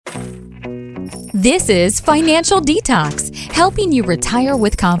This is Financial Detox, helping you retire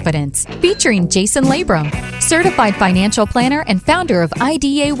with confidence, featuring Jason Labrum, certified financial planner and founder of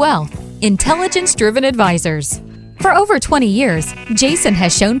IDA Wealth, intelligence-driven advisors. For over 20 years, Jason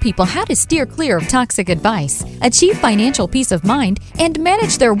has shown people how to steer clear of toxic advice, achieve financial peace of mind, and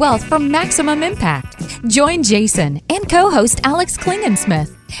manage their wealth for maximum impact. Join Jason and co-host Alex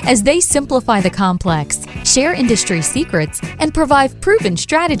Klingensmith as they simplify the complex, share industry secrets, and provide proven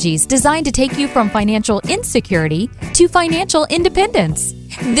strategies designed to take you from financial insecurity to financial independence.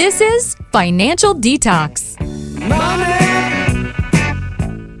 This is Financial Detox.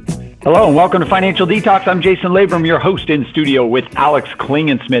 Hello and welcome to Financial Detox. I'm Jason Labrum, your host in studio with Alex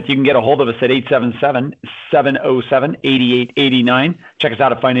Klingensmith. You can get a hold of us at 877-707-8889. Check us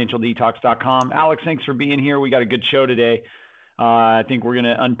out at financialdetox.com. Alex, thanks for being here. We got a good show today. I think we're going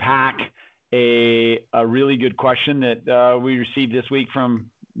to unpack a really good question that we received this week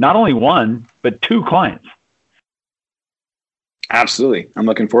from not only one, but two clients. Absolutely. I'm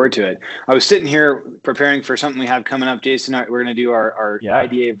looking forward to it. I was sitting here preparing for something we have coming up, Jason. We're going to do our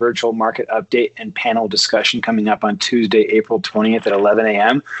IDA virtual market update and panel discussion coming up on Tuesday, April 20th at 11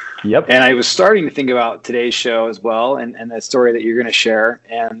 a.m. Yep. And I was starting to think about today's show as well and the story that you're going to share.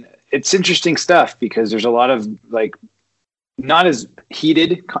 And it's interesting stuff because there's a lot of not as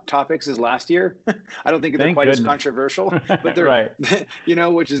heated topics as last year. I don't think they're quite as controversial, but they're right.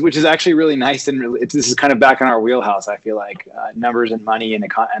 Which is actually really nice, and this is kind of back in our wheelhouse. I feel like numbers and money and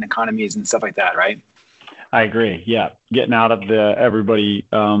economies and stuff like that, right? I agree. Yeah, getting out of everybody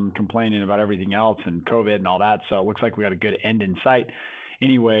complaining about everything else and COVID and all that. So it looks like we got a good end in sight.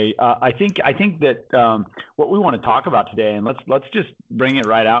 Anyway, I think that what we want to talk about today, and let's just bring it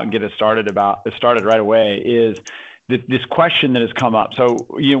right out and get it started right away, is this question that has come up. So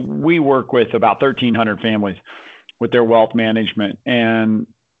we work with about 1,300 families with their wealth management,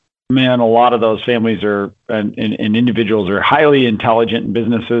 and man, a lot of those families and individuals are highly intelligent in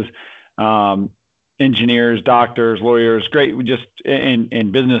businesses, engineers, doctors, lawyers, great,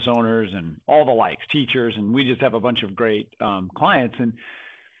 and business owners and all the likes, teachers, and we just have a bunch of great clients. And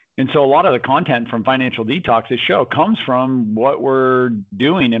so a lot of the content from Financial Detox, this show, comes from what we're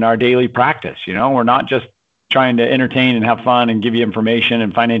doing in our daily practice. We're not just trying to entertain and have fun and give you information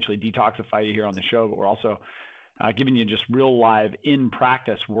and financially detoxify you here on the show, but we're also giving you just real live in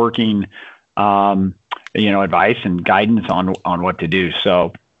practice working, advice and guidance on what to do.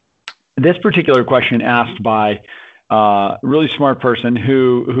 So this particular question asked by a really smart person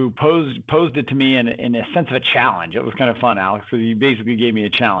who posed it to me in a sense of a challenge. It was kind of fun, Alex. So you basically gave me a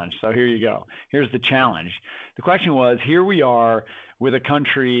challenge. So here you go. Here's the challenge. The question was, here we are with a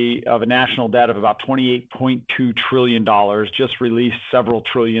country of a national debt of about $28.2 trillion, just released several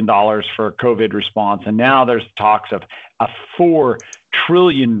trillion dollars for COVID response. And now there's talks of a $4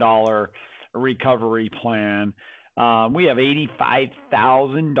 trillion recovery plan. We have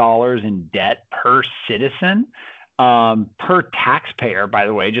 $85,000 in debt per citizen. Per taxpayer, by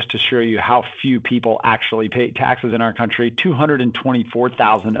the way, just to show you how few people actually pay taxes in our country,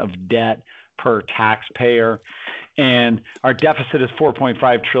 $224,000 of debt per taxpayer, and our deficit is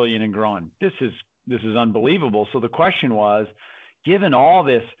 $4.5 trillion and growing. This is unbelievable. So the question was, given all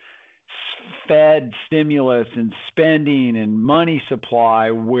this Fed stimulus and spending and money supply,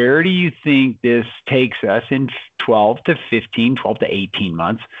 where do you think this takes us in 12 to 18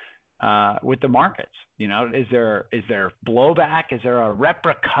 months with the markets? Is there blowback? Is there a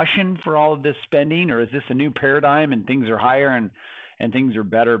repercussion for all of this spending, or is this a new paradigm and things are higher and things are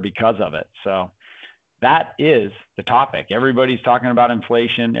better because of it? So that is the topic. Everybody's talking about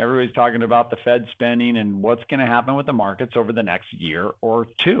inflation. Everybody's talking about the Fed spending and what's going to happen with the markets over the next year or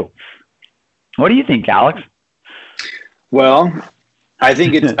two. What do you think, Alex? Well, I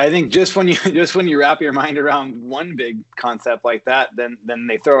think just when you wrap your mind around one big concept like that, then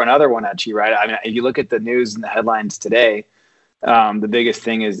they throw another one at you, right? I mean, if you look at the news and the headlines today, the biggest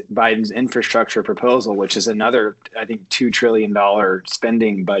thing is Biden's infrastructure proposal, which is another, I think, $2 trillion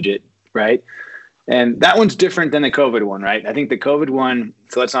spending budget, right? And that one's different than the COVID one, right? I think the COVID one,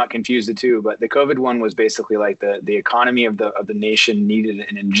 so let's not confuse the two, but the COVID one was basically like the economy of the nation needed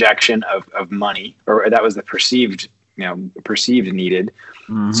an injection of money, or that was the perceived needed.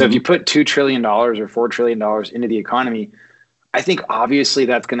 Mm-hmm. So if you put $2 trillion or $4 trillion into the economy, I think obviously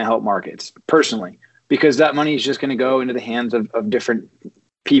that's going to help markets personally, because that money is just going to go into the hands of different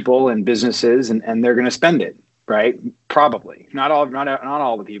people and businesses, and they're going to spend it, right? Probably not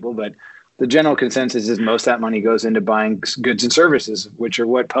all the people, but the general consensus is most of that money goes into buying goods and services, which are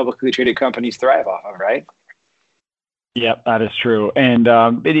what publicly traded companies thrive off of, right? Yep, that is true. And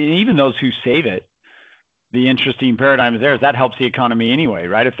even those who save it, the interesting paradigm is that helps the economy anyway,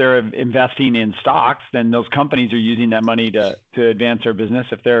 right? If they're investing in stocks, then those companies are using that money to advance their business.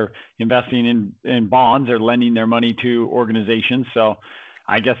 If they're investing in bonds, they're lending their money to organizations. So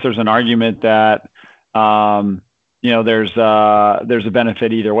I guess there's an argument that, there's a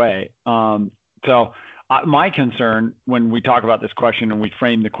benefit either way. My concern when we talk about this question and we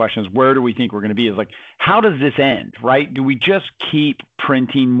frame the question is, where do we think we're going to be, is like, how does this end, right? Do we just keep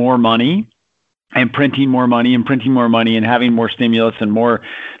printing more money and printing more money and printing more money and having more stimulus and more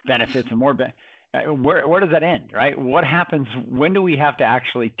benefits and more where does that end, right? What happens? When do we have to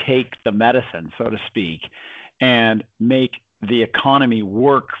actually take the medicine, so to speak, and make the economy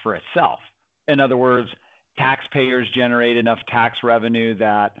work for itself? In other words, taxpayers generate enough tax revenue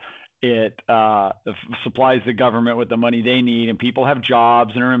that it supplies the government with the money they need, and people have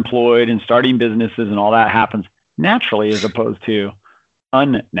jobs and are employed and starting businesses, and all that happens naturally as opposed to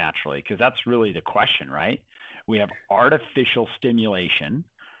unnaturally, because that's really the question, right? We have artificial stimulation,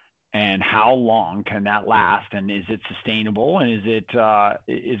 and how long can that last, and is it sustainable, and is it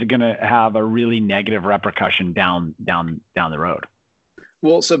going to have a really negative repercussion down the road?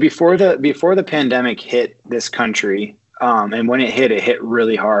 Well, so before the pandemic hit this country, and when it hit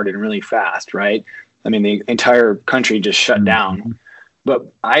really hard and really fast, right? I mean, the entire country just shut down.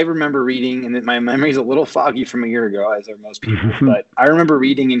 But I remember reading, and my memory's a little foggy from a year ago, as are most people, but I remember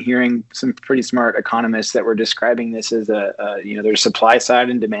reading and hearing some pretty smart economists that were describing this as there's supply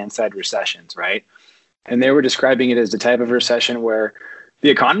side and demand side recessions, right? And they were describing it as the type of recession where the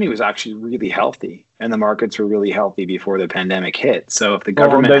economy was actually really healthy and the markets were really healthy before the pandemic hit. So if the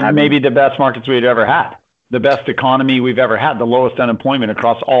government maybe the best markets we'd ever had, the best economy we've ever had, the lowest unemployment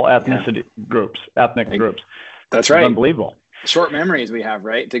across all ethnic groups. That's right. It's unbelievable. Short memories we have,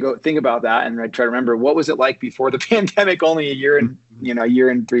 right? To go think about that and try to remember what was it like before the pandemic only a year and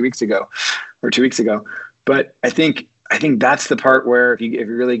 3 weeks ago or 2 weeks ago. But I think that's the part where if you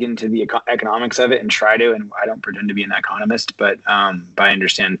really get into the economics of it and try to, and I don't pretend to be an economist, but I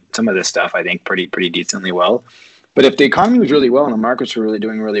understand some of this stuff, I think pretty decently well. But if the economy was really well and the markets were really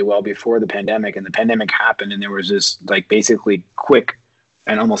doing really well before the pandemic, and the pandemic happened and there was this like basically quick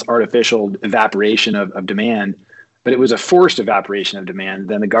and almost artificial evaporation of demand, but it was a forced evaporation of demand,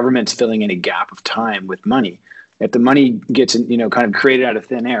 then the government's filling in a gap of time with money. If the money gets, kind of created out of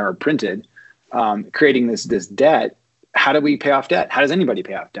thin air or printed, creating this debt, how do we pay off debt? How does anybody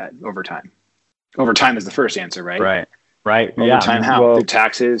pay off debt over time? Over time is the first answer, right? Right. Over time, how? Well, through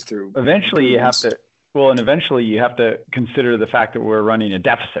taxes, through... Eventually you have to consider the fact that we're running a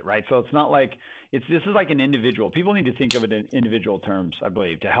deficit, right? So it's not like this is like an individual. People need to think of it in individual terms, I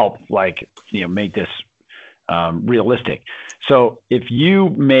believe, to help make this realistic. So if you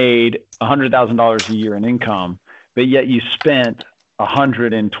made $100,000 a year in income, but yet you spent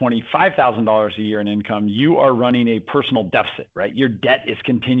 $125,000 a year in income, you are running a personal deficit, right? Your debt is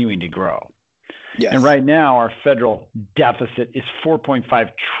continuing to grow. Yes. And right now our federal deficit is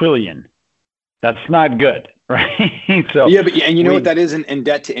 $4.5 trillion. That's not good, right? So what that is in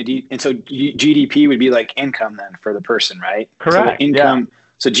debt to, and so GDP would be like income then for the person, right? Correct. So income. Yeah.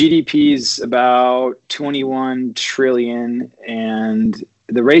 So GDP is about 21 trillion, and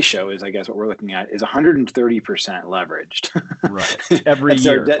the ratio is, I guess, what we're looking at is 130% leveraged. Right. Every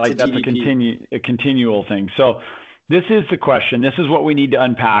year, like that's a continual thing. So this is the question. This is what we need to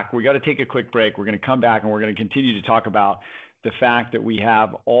unpack. We got to take a quick break. We're going to come back and we're going to continue to talk about the fact that we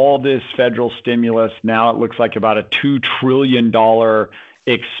have all this federal stimulus. Now it looks like about a $2 trillion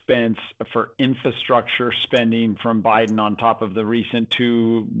expense for infrastructure spending from Biden on top of the recent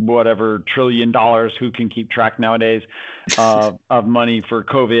 $2 trillion. Who can keep track nowadays of money for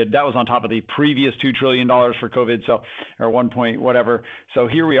COVID? That was on top of the previous $2 trillion for COVID. So, or 1 point whatever. So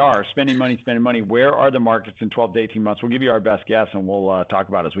here we are spending money. Where are the markets in 12 to 18 months? We'll give you our best guess and we'll talk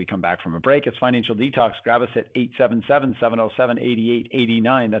about it as we come back from a break. It's Financial Detox. Grab us at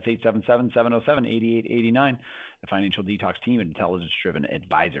 877-707-8889. That's 877-707-8889. The Financial Detox team and intelligence-driven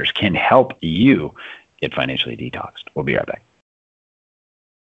advisors can help you get financially detoxed. We'll be right back.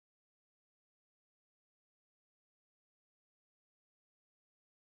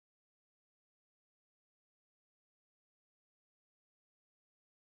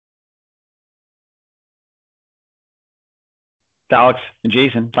 Alex and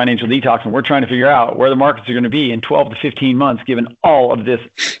Jason, Financial Detox, and we're trying to figure out where the markets are going to be in 12 to 15 months, given all of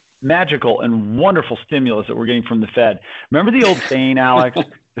this magical and wonderful stimulus that we're getting from the Fed. Remember the old saying, Alex,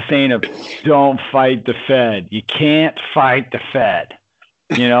 the saying of don't fight the Fed. You can't fight the Fed.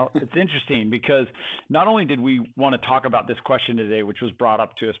 It's interesting because not only did we want to talk about this question today, which was brought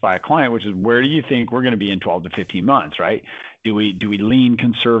up to us by a client, which is where do you think we're going to be in 12 to 15 months, right? Do we lean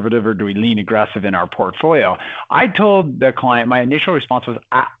conservative or do we lean aggressive in our portfolio? I told the client, my initial response was,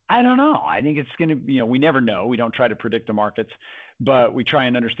 I don't know. I think it's going to be, we never know. We don't try to predict the markets, but we try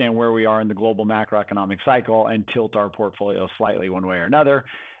and understand where we are in the global macroeconomic cycle and tilt our portfolio slightly one way or another.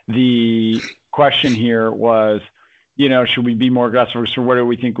 The question here was, should we be more aggressive? So where do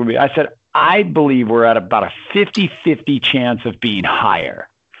we think we'll be? I said, I believe we're at about a 50-50 chance of being higher.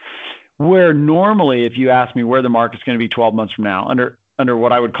 Where normally, if you ask me where the market's going to be 12 months from now, under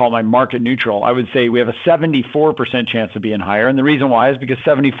what I would call my market neutral, I would say we have a 74% chance of being higher. And the reason why is because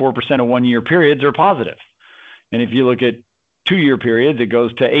 74% of 1 year periods are positive. And if you look at 2 year periods, it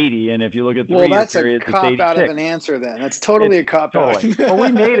goes to 80. And if you look at 3 year periods, it's 86. Well, that's a cop out of an answer then. That's totally a cop out. Well,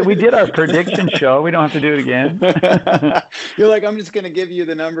 we made it. We did our prediction show. We don't have to do it again. You're like, I'm just going to give you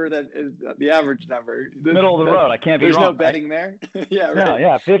the number that is the average number. Middle of the road. I can't be wrong. There's no betting there. Yeah, right. No,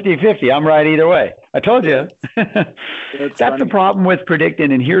 yeah, 50-50. I'm right either way. I told you. That's the problem with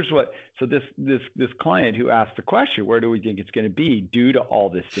predicting. And here's what, so this client who asked the question, where do we think it's going to be due to all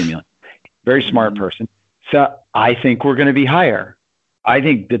this stimulant? Very smart person. So I think we're going to be higher. I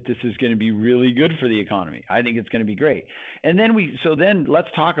think that this is going to be really good for the economy. I think it's going to be great. And then then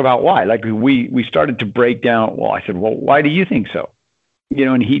let's talk about why. Like we started to break down. Well, I said, well, why do you think so?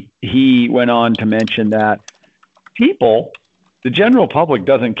 And he went on to mention that the general public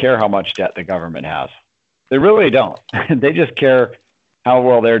doesn't care how much debt the government has. They really don't. They just care how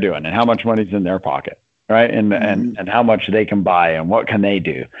well they're doing and how much money's in their pocket. Right. And how much they can buy and what can they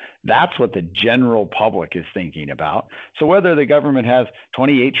do. That's what the general public is thinking about. So whether the government has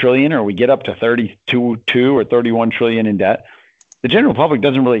 28 trillion or we get up to 32 or 31 trillion in debt, the general public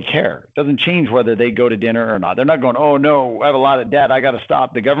doesn't really care. It doesn't change whether they go to dinner or not. They're not going, oh, no, I have a lot of debt. I got to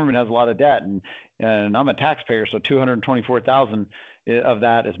stop. The government has a lot of debt and I'm a taxpayer. So 224,000 of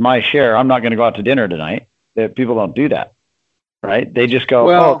that is my share. I'm not going to go out to dinner tonight. People don't do that. Right? They just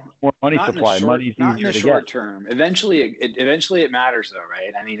go, more money supply. Money's easier to get. Not in the short term. Eventually it matters though,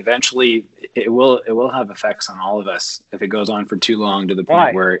 right? I mean, eventually it will have effects on all of us if it goes on for too long to the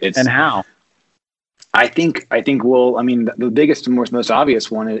point where it's. And how? I think the biggest and most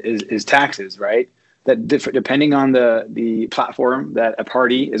obvious one is taxes, right? That depending on the platform that a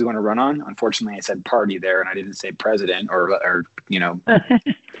party is going to run on. Unfortunately, I said party there and I didn't say president or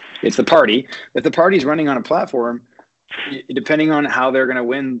it's the party. If the party's running on a platform, depending on how they're going to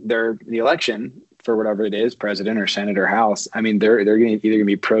win the election for whatever it is, president or Senate or House, I mean, they're either going to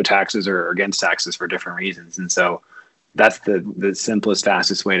be pro taxes or against taxes for different reasons. And so that's the simplest,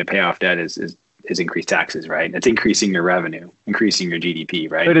 fastest way to pay off debt is increase taxes, right? It's increasing your revenue, increasing your GDP,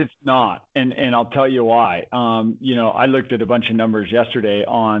 right? But it's not. And I'll tell you why. I looked at a bunch of numbers yesterday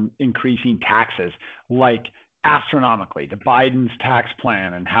on increasing taxes, like astronomically, the Biden's tax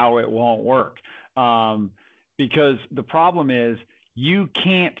plan and how it won't work. Because the problem is you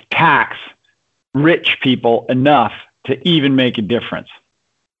can't tax rich people enough to even make a difference.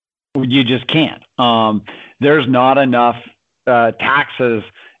 You just can't. There's not enough taxes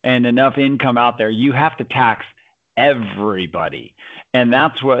and enough income out there. You have to tax everybody. And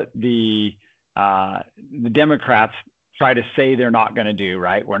that's what the Democrats try to say they're not going to do,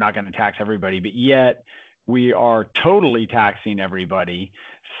 right? We're not going to tax everybody, but yet we are totally taxing everybody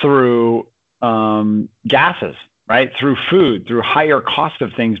through gases, right? Through food, through higher cost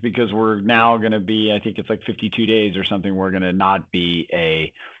of things, because we're now going to be, I think it's like 52 days or something, we're going to not be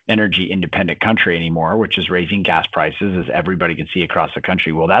a energy independent country anymore, which is raising gas prices, as everybody can see across the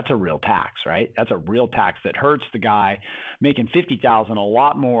country. Well, that's a real tax, right? That's a real tax that hurts the guy making 50,000 a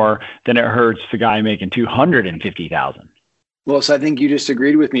lot more than it hurts the guy making 250,000. Well, so I think you just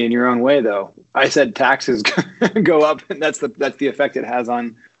agreed with me in your own way, though. I said taxes go up, and that's the effect it has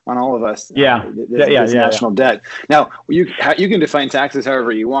on all of us. National debt. Now, you can define taxes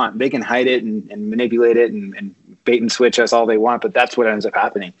however you want. They can hide it and manipulate it and bait and switch us all they want, but that's what ends up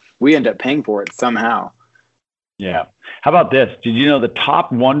happening. We end up paying for it somehow. Yeah. How about this? Did you know the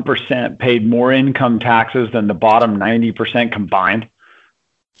top 1% paid more income taxes than the bottom 90% combined?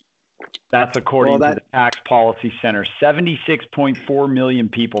 That's according to the Tax Policy Center. 76.4 million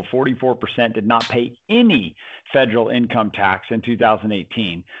people, 44%, did not pay any federal income tax in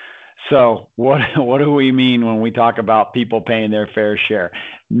 2018. So what do we mean when we talk about people paying their fair share?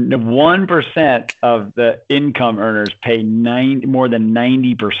 1% of the income earners pay more than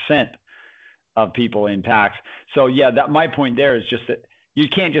 90% of people in tax. So my point there is just that you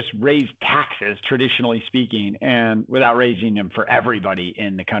can't just raise taxes, traditionally speaking, and without raising them for everybody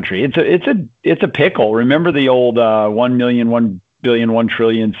in the country. It's a pickle. Remember the old 1 million, 1 billion, 1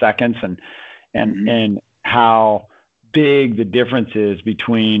 trillion seconds, and how big the difference is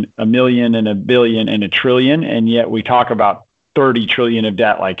between a million and a billion and a trillion. And yet we talk about 30 trillion of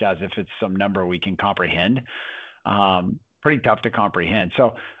debt like as if it's some number we can comprehend. Pretty tough to comprehend.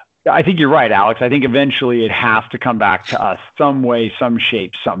 So I think you're right, Alex. I think eventually it has to come back to us some way, some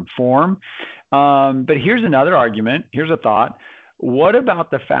shape, some form. But here's another argument. Here's a thought. What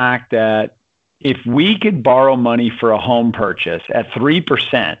about the fact that if we could borrow money for a home purchase at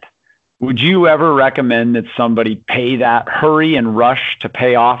 3%, would you ever recommend that somebody hurry and rush to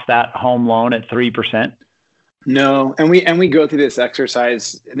pay off that home loan at 3%? No, and we go through this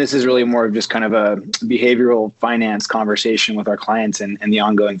exercise, and this is really more of just kind of a behavioral finance conversation with our clients and the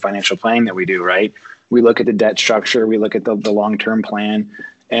ongoing financial planning that we do, right? We look at the debt structure, we look at the long-term plan,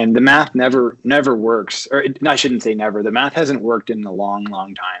 and the math never works. Or I shouldn't say never. The math hasn't worked in a long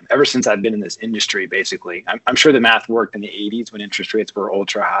time. Ever since I've been in this industry, basically. I'm sure the math worked in the 80s when interest rates were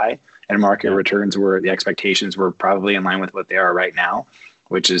ultra high and market returns the expectations were probably in line with what they are right now,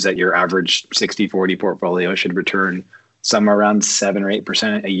 which is that your average 60-40 portfolio should return somewhere around 7 or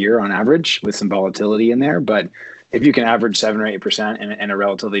 8% a year on average with some volatility in there. But if you can average 7 or 8% in a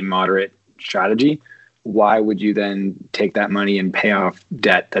relatively moderate strategy, why would you then take that money and pay off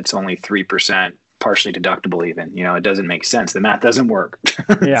debt that's only 3%, partially deductible even? It doesn't make sense. The math doesn't work.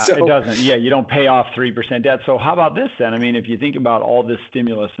 Yeah, it doesn't. Yeah, you don't pay off 3% debt. So how about this then? I mean, if you think about all this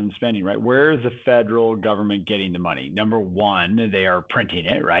stimulus and spending, right, where is the federal government getting the money? Number one, they are printing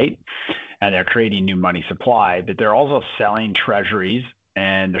it, right? And they're creating new money supply, but they're also selling treasuries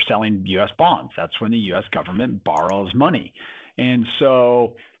and they're selling U.S. bonds. That's when the U.S. government borrows money. And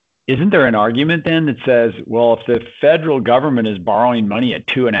so isn't there an argument then that says, well, if the federal government is borrowing money at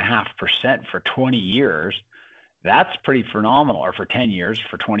 2.5% for 20 years, that's pretty phenomenal, or for 10 years,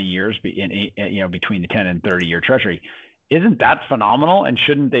 for 20 years, between the 10 and 30-year treasury. Isn't that phenomenal? And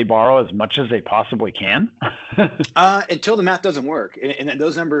shouldn't they borrow as much as they possibly can? Until the math doesn't work. And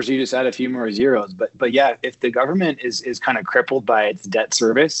those numbers, you just add a few more zeros. But yeah, if the government is kind of crippled by its debt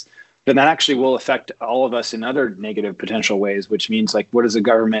service, then that actually will affect all of us in other negative potential ways, which means like, what do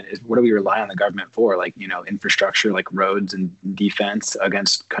we rely on the government for? Like, infrastructure, like roads and defense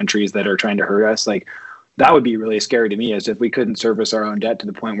against countries that are trying to hurt us. Like, that would be really scary to me, as if we couldn't service our own debt to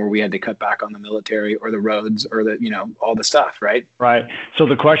the point where we had to cut back on the military or the roads or all the stuff, right? Right. So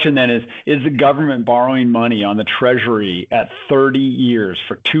the question then is the government borrowing money on the treasury at 30 years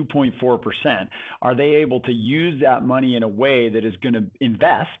for 2.4%? Are they able to use that money in a way that is going to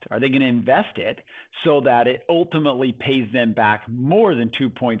invest? Are they going to invest it so that it ultimately pays them back more than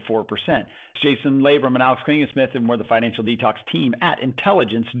 2.4%? Jason Labrum and Alex Klingenschmidt, and we're the Financial Detox team at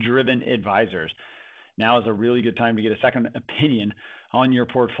Intelligence Driven Advisors. Now is a really good time to get a second opinion on your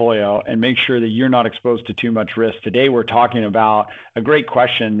portfolio and make sure that you're not exposed to too much risk. Today, we're talking about a great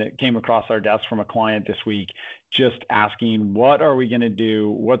question that came across our desk from a client this week, just asking, what are we going to do?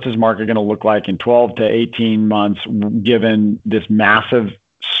 What's this market going to look like in 12 to 18 months, given this massive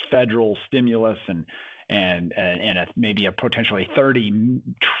federal stimulus and maybe a potentially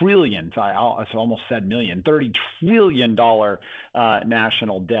 $30 trillion, I almost said million, $30 trillion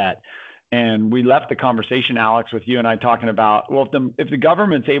national debt. And we left the conversation, Alex, with you and I talking about, well, if the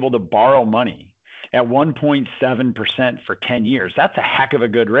government's able to borrow money at 1.7% for 10 years, that's a heck of a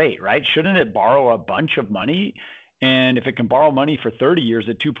good rate, right? Shouldn't it borrow a bunch of money? And if it can borrow money for 30 years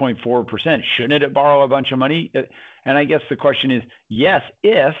at 2.4%, shouldn't it borrow a bunch of money? And I guess the question is, yes,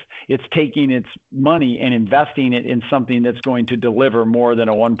 if it's taking its money and investing it in something that's going to deliver more than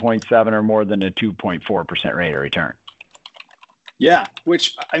a 1.7 or more than a 2.4% rate of return. Yeah,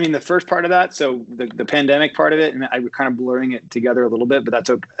 which, I mean, the first part of that, so the pandemic part of it, and I'm kind of blurring it together a little bit, but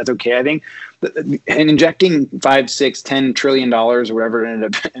that's okay, I think. And injecting $5, $6, $10 trillion or whatever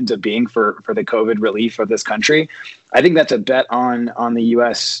it ends up being for the COVID relief of this country, I think that's a bet on the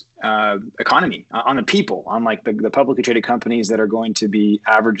U.S. Economy, on the people, on like the publicly traded companies that are going to be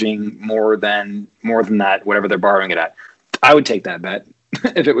averaging more than that, whatever they're borrowing it at. I would take that bet.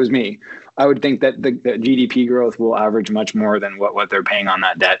 If it was me, I would think that the GDP growth will average much more than what they're paying on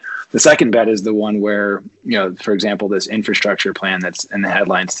that debt. The second bet is the one where, for example, this infrastructure plan that's in the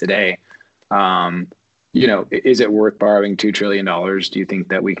headlines today, is it worth borrowing $2 trillion? Do you think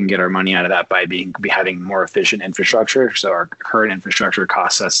that we can get our money out of that by having more efficient infrastructure? So our current infrastructure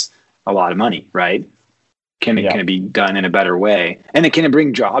costs us a lot of money, right? Can it be done in a better way? And can it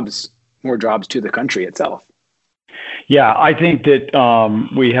bring more jobs to the country itself? Yeah, I think that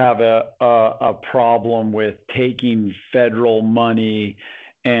we have a problem with taking federal money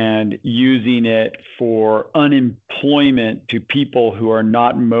and using it for unemployment to people who are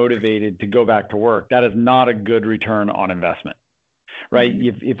not motivated to go back to work. That is not a good return on investment. right?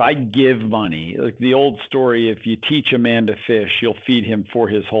 If I give money, like the old story, if you teach a man to fish, you'll feed him for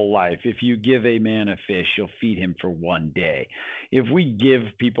his whole life. If you give a man a fish, you'll feed him for one day. If we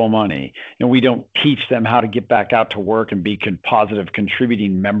give people money and we don't teach them how to get back out to work and be positive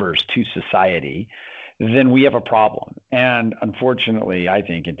contributing members to society, then we have a problem. And unfortunately, I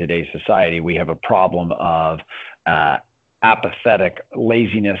think in today's society, we have a problem of apathetic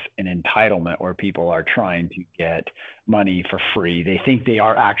laziness and entitlement, where people are trying to get money for free. They think they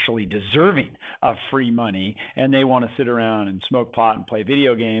are actually deserving of free money, and they want to sit around and smoke pot and play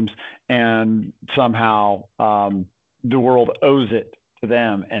video games, and somehow the world owes it to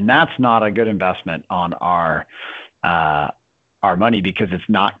them. And that's not a good investment on our money, because it's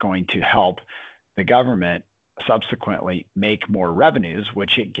not going to help the government subsequently make more revenues,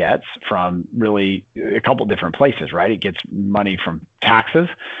 which it gets from really a couple different places, right? It gets money from taxes.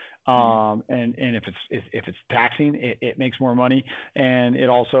 And if it's taxing, it makes more money. And it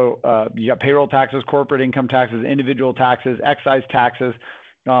also, you got payroll taxes, corporate income taxes, individual taxes, excise taxes.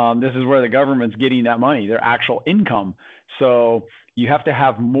 This is where the government's getting that money, their actual income. So you have to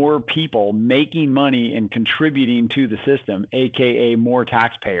have more people making money and contributing to the system, AKA more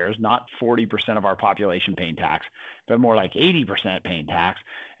taxpayers, not 40% of our population paying tax, but more like 80% paying tax.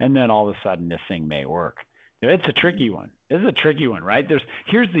 And then all of a sudden this thing may work. It's a tricky one. This is a tricky one, right?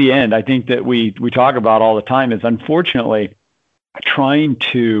 Here's the end. I think that we talk about all the time is, unfortunately, trying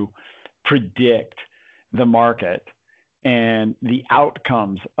to predict the market and the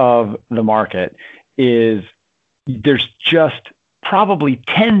outcomes of the market is, there's just probably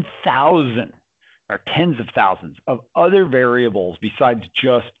 10,000 or tens of thousands of other variables besides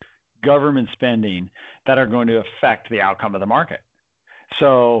just government spending that are going to affect the outcome of the market.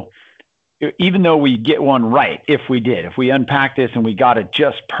 So even though we get one right, if we unpack this and we got it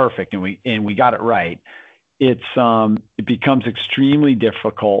just perfect and we got it right, it becomes extremely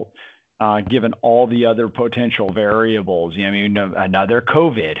difficult given all the other potential variables. I mean, another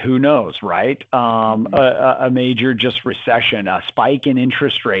COVID, who knows, right? A major just recession, a spike in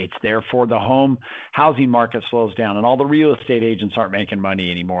interest rates. Therefore, the home housing market slows down, and all the real estate agents aren't making money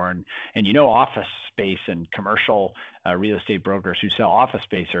anymore. And office space and commercial real estate brokers who sell office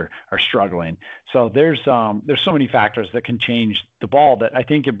space are struggling. So there's so many factors that can change the ball, that I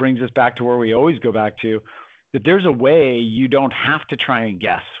think it brings us back to where we always go back to, that there's a way you don't have to try and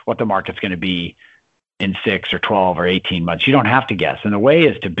guess what the market's going to be in 6 or 12 or 18 months. You don't have to guess. And the way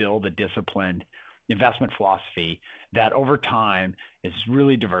is to build a disciplined investment philosophy that over time is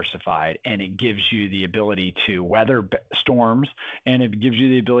really diversified, and it gives you the ability to weather storms, and it gives you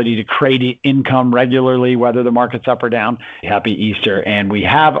the ability to create income regularly, whether the market's up or down. Happy Easter. And we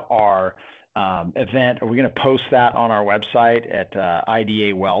have our event. Are we going to post that on our website at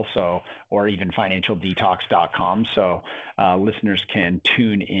IDA Well, or even financialdetox.com, so listeners can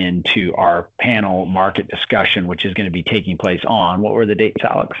tune in to our panel market discussion, which is going to be taking place on, what were the dates,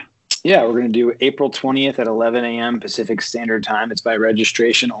 Alex? Yeah, we're going to do April 20th at 11 a.m. Pacific Standard Time. It's by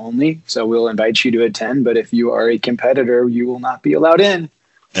registration only, so we'll invite you to attend, but if you are a competitor, you will not be allowed in.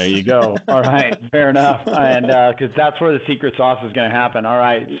 There you go. All right. Fair enough. And because that's where the secret sauce is going to happen. All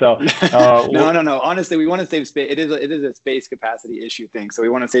right. So no. Honestly, we want to save space. It is a space capacity issue thing. So we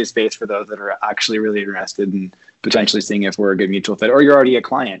want to save space for those that are actually really interested in potentially seeing if we're a good mutual fit, or you're already a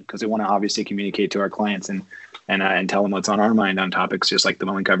client, because we want to obviously communicate to our clients and tell them what's on our mind on topics just like the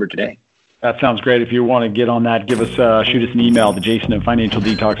one we covered today. That sounds great. If you want to get on that, shoot us an email to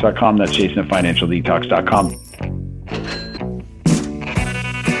jason@financialdetox.com. That's jason@financialdetox.com.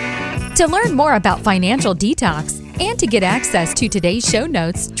 To learn more about Financial Detox and to get access to today's show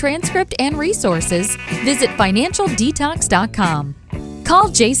notes, transcript, and resources, visit financialdetox.com. Call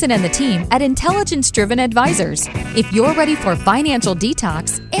Jason and the team at Intelligence Driven Advisors. If you're ready for financial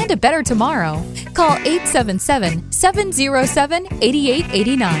detox and a better tomorrow, call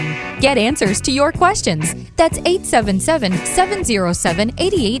 877-707-8889. Get answers to your questions. That's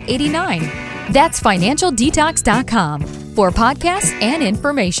 877-707-8889. That's financialdetox.com for podcasts and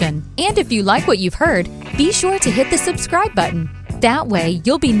information. And if you like what you've heard, be sure to hit the subscribe button. That way,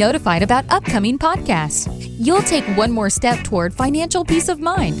 you'll be notified about upcoming podcasts. You'll take one more step toward financial peace of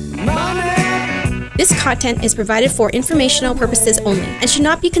mind. This content is provided for informational purposes only and should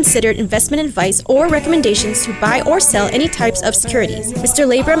not be considered investment advice or recommendations to buy or sell any types of securities. Mr.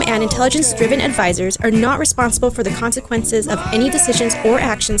 Labrum and Intelligence Driven Advisors are not responsible for the consequences of any decisions or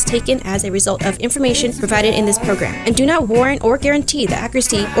actions taken as a result of information provided in this program, and do not warrant or guarantee the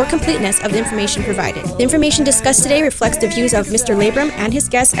accuracy or completeness of the information provided. The information discussed today reflects the views of Mr. Labrum and his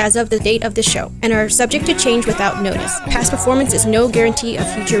guests as of the date of this show, and are subject to change without notice. Past performance is no guarantee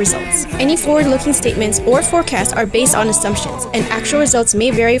of future results. Any forward-looking statements statements or forecasts are based on assumptions, and actual results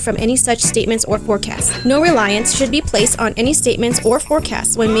may vary from any such statements or forecasts. No reliance should be placed on any statements or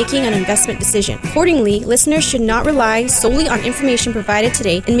forecasts when making an investment decision. Accordingly, listeners should not rely solely on information provided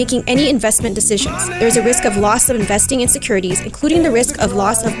today in making any investment decisions. There is a risk of loss of investing in securities, including the risk of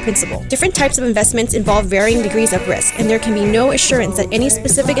loss of principal. Different types of investments involve varying degrees of risk, and there can be no assurance that any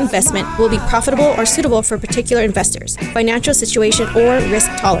specific investment will be profitable or suitable for particular investors, financial situation, or risk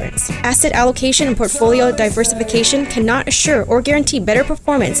tolerance. Asset allocation and portfolio diversification cannot assure or guarantee better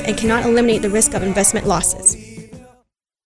performance and cannot eliminate the risk of investment losses.